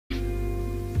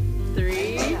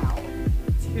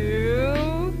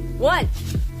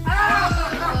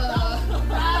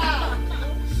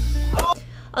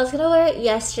was gonna wear it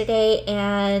yesterday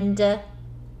and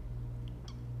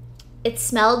it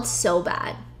smelled so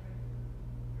bad.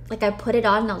 Like, I put it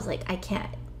on and I was like, I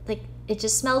can't. Like, it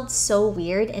just smelled so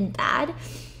weird and bad.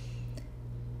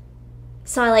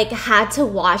 So I like had to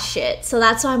wash it. So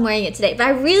that's why I'm wearing it today. But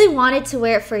I really wanted to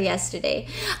wear it for yesterday.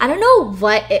 I don't know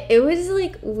what, it was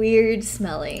like weird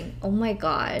smelling. Oh my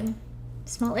God. It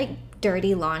smelled like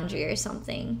dirty laundry or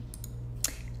something.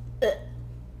 Ugh.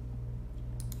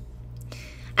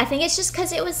 I think it's just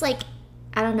because it was like,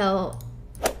 I don't know.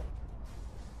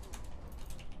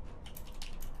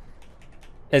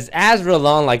 Is Azrael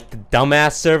on like the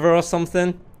dumbass server or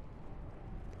something?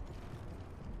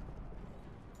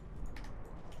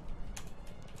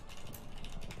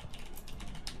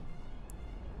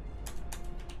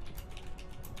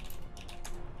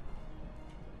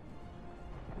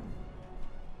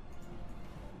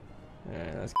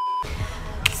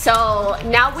 So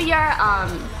now we are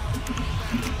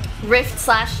Rift /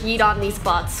 Yeet on these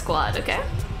bots squad, okay?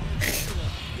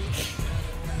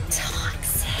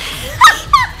 Toxic.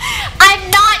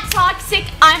 I'm not toxic,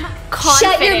 I'm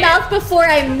confident. Shut your mouth before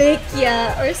I make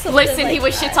ya or something. Listen, like he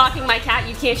was that. shit talking my cat.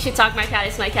 You can't shit talk my cat,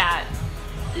 it's my cat.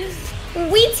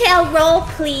 Retail roll,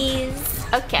 please.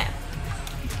 Okay.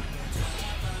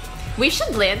 We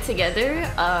should land together.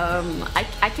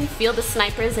 I can feel the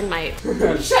snipers in my.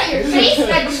 Shut your face,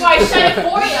 Red, before I shut it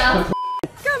for you.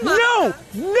 Come on. No!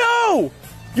 No!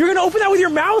 You're gonna open that with your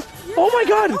mouth? Oh my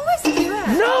God!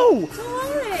 No!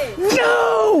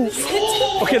 No!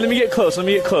 Okay, let me get close. Let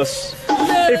me get close.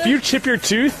 If you chip your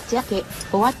tooth,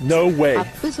 no way.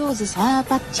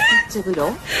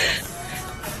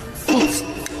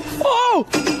 Oh!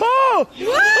 Oh!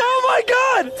 Oh my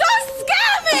God! Don't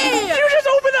scare me! You just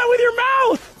opened that with your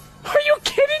mouth! Are you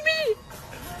kidding me?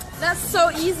 That's so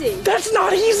easy. That's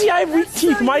not easy. I have weak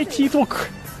teeth. so My easy. teeth will.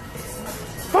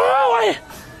 Oh!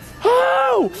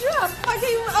 Oh! You are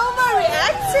fucking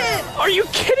overreacted. Are you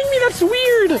kidding me? That's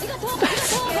weird.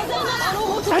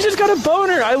 I just got a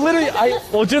boner. I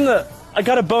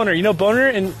got a boner. You know boner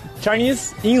in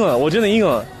Chinese? 赢了,我真的赢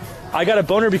了. I got a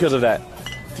boner because of that.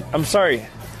 I'm sorry.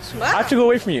 I have to go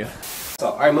away from you. So,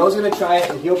 alright, Mo's gonna try it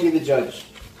and he'll be the judge.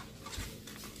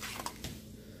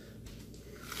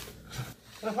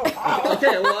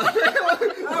 Okay, well.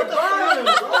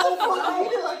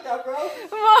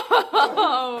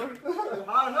 Whoa!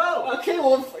 I don't know. Okay,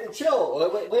 well,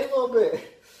 chill. Wait a little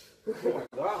bit.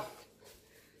 Wow.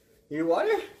 You want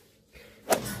it?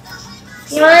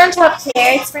 You want to talk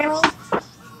carrots for me?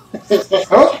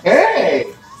 Okay.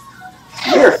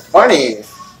 You're funny.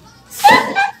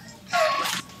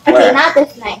 Okay, not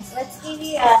this nice. Let's give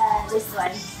you this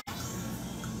one.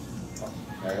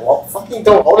 Okay, well, fucking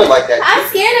don't hold it like that. I'm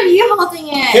scared of you holding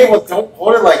it. Okay, well, don't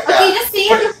hold it like that. Okay, just see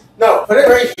it. No, put it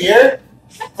right here.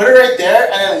 Put it right there,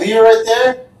 and then leave it right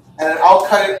there, and then I'll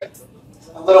cut it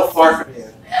a little far from you.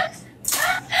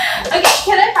 Okay,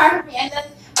 cut it far from me, and then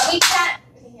we can't.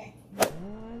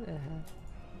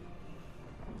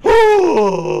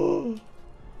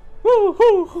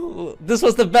 This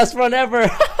was the best run ever.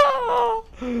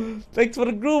 Thanks for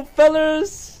the group,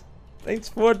 fellas. Thanks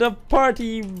for the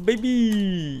party,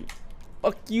 baby.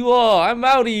 Fuck you all. I'm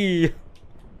outie.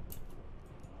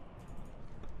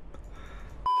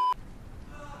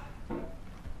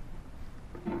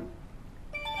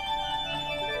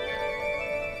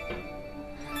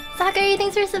 Sakura,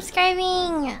 thanks for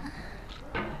subscribing.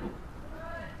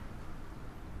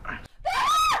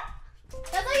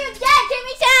 That's all you get,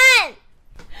 Kimmy-chan!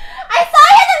 I saw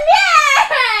you in the mirror!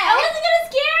 I wasn't gonna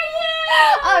scare you!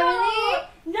 Oh, really?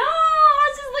 No, I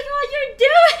was just looking at what you're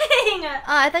doing.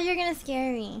 Oh, I thought you were gonna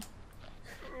scare me.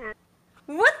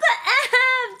 What the F,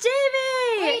 JB?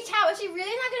 Wait, chat, was she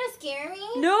really not gonna scare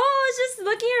me? No, I was just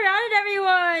looking around at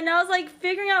everyone. I was like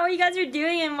figuring out what you guys are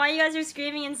doing and why you guys are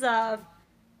screaming and stuff.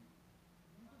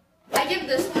 I give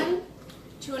this one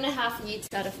 2.5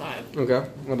 yeets out of 5. Okay,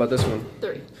 what about this one?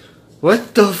 3.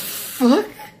 What the fuck?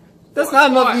 That's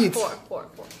not enough eats. 4.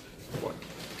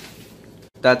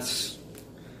 That's...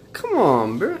 Come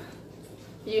on, bro.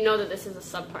 You know that this is a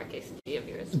subpar case of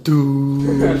yours.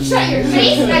 Dude. Shut your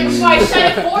face, Red, before I shut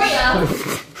it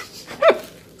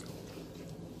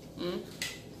for you.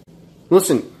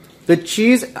 Listen, the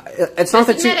cheese, it's not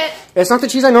the cheese. Admit it. It's not the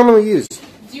cheese I normally use. Do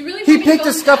you really He want me to picked go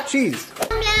a stuffed cheese.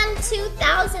 Man,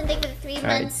 2,000, thank you for 3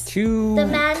 Alright, months. 2 The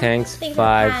man tanks, thinks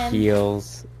 5 I'm-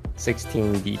 heals,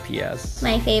 16 DPS.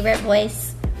 My favorite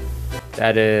voice.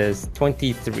 That is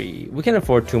 23. We can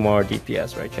afford 2 more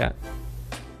DPS, right, chat?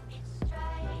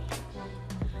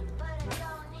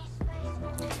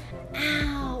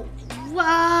 Ow.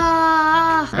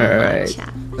 Wow. Alright,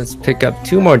 let's pick up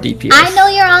 2 more DPS. I know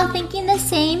you're all thinking the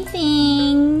same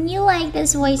like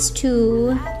this voice too.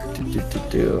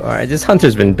 Alright, this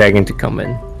hunter's been begging to come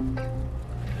in.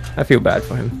 I feel bad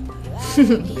for him.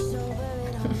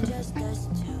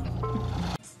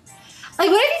 Like,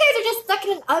 what if you guys are just stuck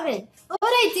in an oven? What would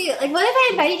I do? Like, what if I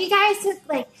invited you guys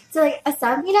to a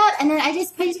sub meetup and then I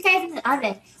just put you guys in the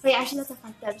oven? Wait, actually, that's a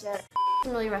fucked up joke.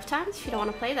 Some really rough times. If you don't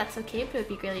want to play, that's okay, but it would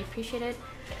be greatly appreciated.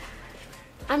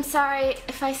 I'm sorry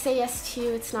if I say yes to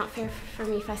you. It's not fair for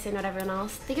me if I say no to everyone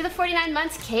else. Thank you for the 49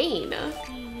 months, Kane.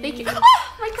 Thank you. Oh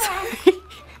my god.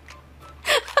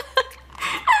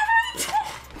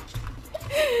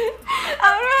 I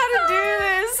don't know how to do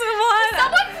this. What?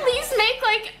 Someone please make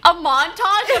like a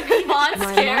montage of Yvonne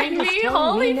scaring me.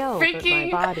 Holy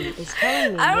freaking. My body is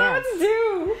telling me I don't know what to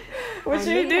do. What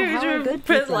should we do? Should we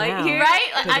put light here?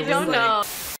 Right? Like, I don't know.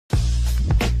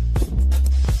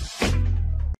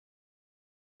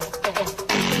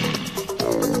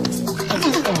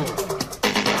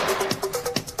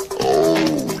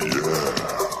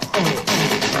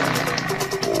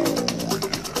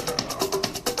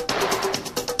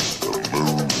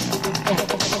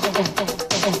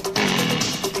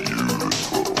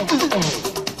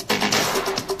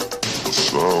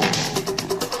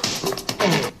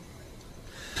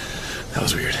 That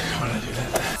was weird. Why did I do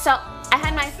that? So I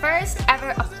had my first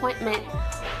ever appointment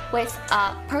with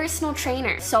a personal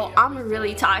trainer. So I'm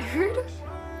really tired.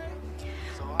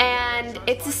 And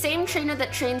it's the same trainer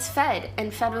that trains Fed.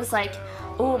 And Fed was like,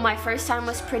 oh, my first time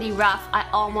was pretty rough. I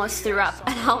almost threw up.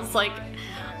 And I was like,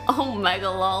 oh mega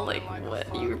lol, like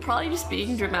what? You were probably just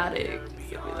being dramatic.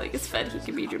 Like it's Fed, he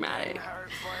can be dramatic.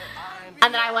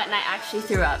 And then I went and I actually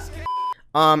threw up.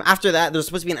 After that, there's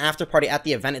supposed to be an after party at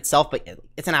the event itself, but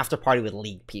it's an after party with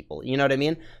League people. You know what I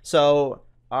mean? So,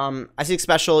 I see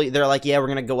Special. They're like, yeah, we're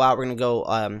gonna go out. We're gonna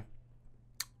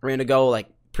go like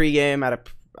pregame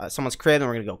at someone's crib, and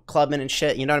we're gonna go clubbing and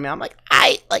shit. You know what I mean? I'm like,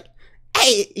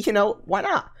 hey, you know, why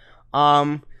not?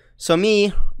 So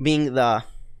me being the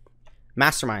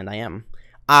mastermind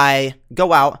I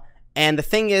go out, and the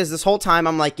thing is, this whole time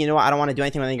I'm like, you know what? I don't want to do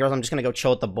anything with any girls. I'm just gonna go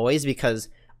chill with the boys because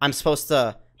I'm supposed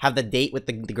to have the date with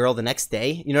the girl the next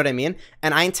day, you know what I mean?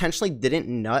 And I intentionally didn't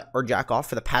nut or jack off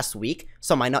for the past week,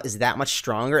 so my nut is that much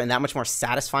stronger and that much more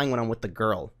satisfying when I'm with the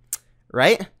girl,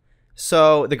 right?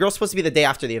 So the girl's supposed to be the day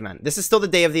after the event. This is still the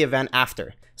day of the event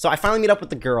after. So I finally meet up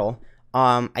with the girl.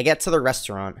 I get to the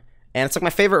restaurant, and it's like my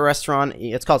favorite restaurant.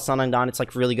 It's called Sun and Dawn. It's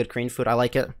like really good Korean food. I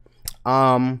like it.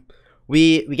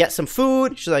 We get some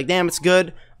food. She's like, damn, it's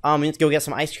good. We need to go get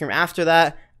some ice cream after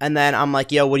that. And then I'm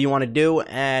like, yo, what do you want to do?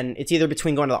 And it's either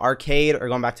between going to the arcade or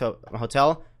going back to a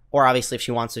hotel, or obviously if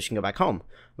she wants to, she can go back home.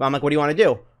 But I'm like, what do you want to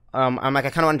do? I'm like,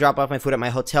 I kind of want to drop off my food at my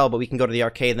hotel, but we can go to the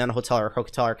arcade, then a hotel, or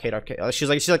hotel, arcade. She's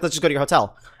like, let's just go to your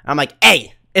hotel. And I'm like,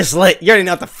 hey, it's lit. You already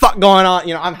know what the fuck going on.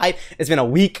 You know, I'm hyped. It's been a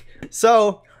week.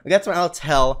 So we get to my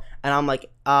hotel, and I'm like,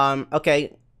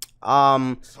 okay.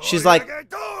 She's like,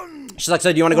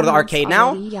 so do you want to go to the arcade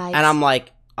now?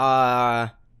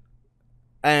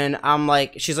 And I'm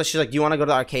like, she's like, do you want to go to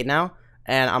the arcade now?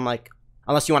 And I'm like,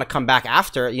 unless you want to come back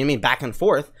after, you mean back and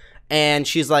forth? And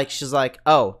she's like,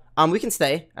 oh, we can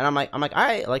stay. And I'm like, all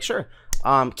right, like, sure.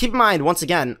 Keep in mind, once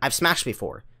again, I've smashed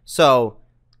before. So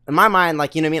in my mind,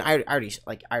 like, you know what I mean? I already,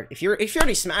 like, if you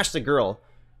already smashed a girl,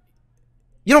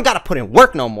 you don't got to put in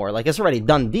work no more. Like, it's already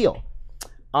done deal.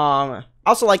 I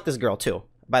also like this girl too,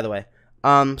 by the way.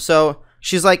 So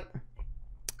she's like,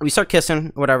 we start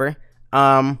kissing, whatever.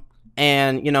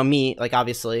 And you know me, like,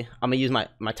 obviously I'm gonna use my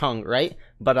tongue, right?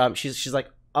 But she's like,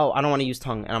 oh, I don't want to use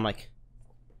tongue. And I'm like,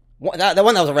 what? That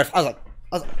one that was a red. I was like,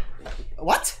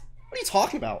 what? What are you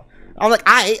talking about? I'm like,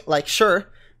 like,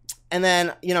 sure. And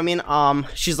then, you know what I mean?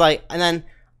 She's like, and then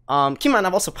Kimi and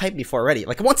I've also piped before already.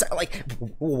 Like, once, like,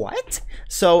 what?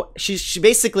 So she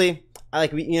basically,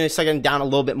 like, you know, start getting down a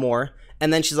little bit more,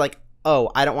 and then she's like,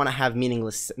 oh, I don't want to have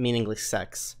meaningless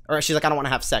sex, or she's like, I don't want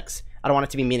to have sex. I don't want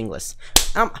it to be meaningless.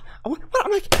 I'm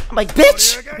like,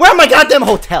 bitch, where's my goddamn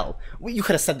hotel? You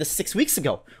could have said this 6 weeks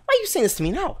ago. Why are you saying this to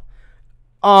me now?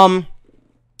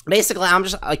 Basically, I'm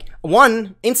just like,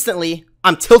 instantly,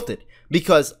 I'm tilted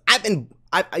because you know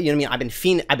what I mean? I've been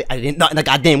fiending. I didn't not in a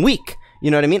goddamn week. You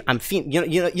know what I mean? I'm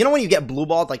fiending. You know when you get blue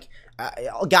balled, like,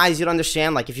 guys, you'd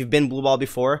understand. Like, if you've been blue balled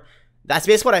before, that's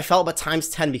basically what I felt, but times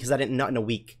 10 because I didn't nut in a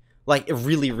week. Like,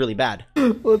 really, really bad.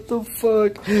 What the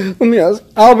fuck? Let me ask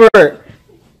Albert.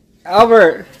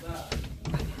 Albert.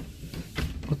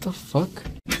 What the fuck?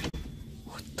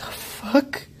 What the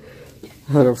fuck?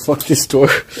 How to fuck this door?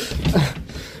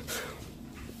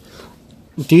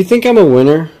 Do you think I'm a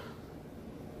winner?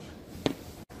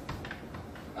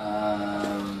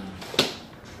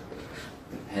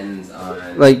 Depends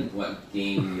on like what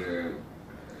game you're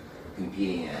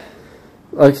competing at.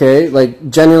 Okay, like,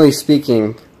 generally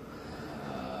speaking.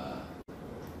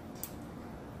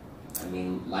 I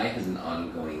mean, life is an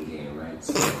ongoing game, right?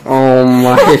 So Oh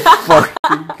my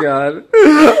fucking god.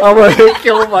 I'm gonna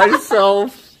kill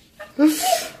myself.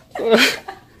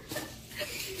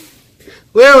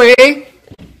 Lily?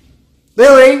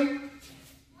 Lily?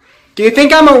 Do you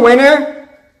think I'm a winner?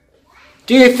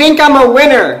 Do you think I'm a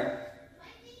winner?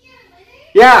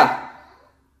 Yeah.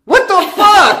 What the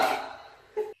fuck?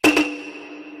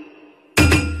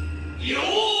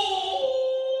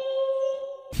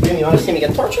 You want to see me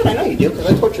get tortured? I know you do, because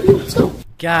I torture you. Let's go.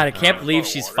 God, I can't believe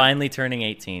she's finally turning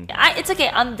 18. It's okay.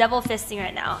 I'm double fisting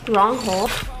right now. Wrong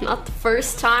hole. Not the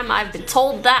first time I've been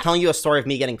told that. Telling you a story of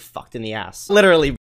me getting fucked in the ass. Literally.